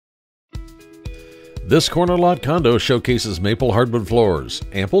This corner lot condo showcases maple hardwood floors,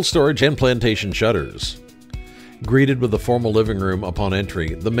 ample storage, and plantation shutters. Greeted with a formal living room upon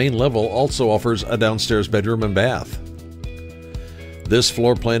entry, the main level also offers a downstairs bedroom and bath. This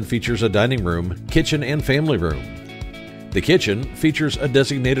floor plan features a dining room, kitchen, and family room. The kitchen features a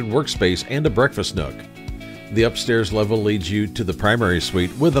designated workspace and a breakfast nook. The upstairs level leads you to the primary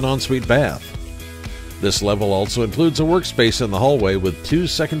suite with an ensuite bath. This level also includes a workspace in the hallway with 2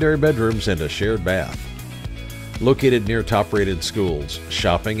 secondary bedrooms and a shared bath. Located near top-rated schools,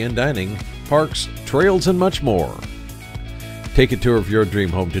 shopping and dining, parks, trails, and much more. Take a tour of your dream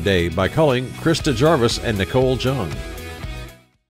home today by calling Krista Jarvis and Nicole Jung.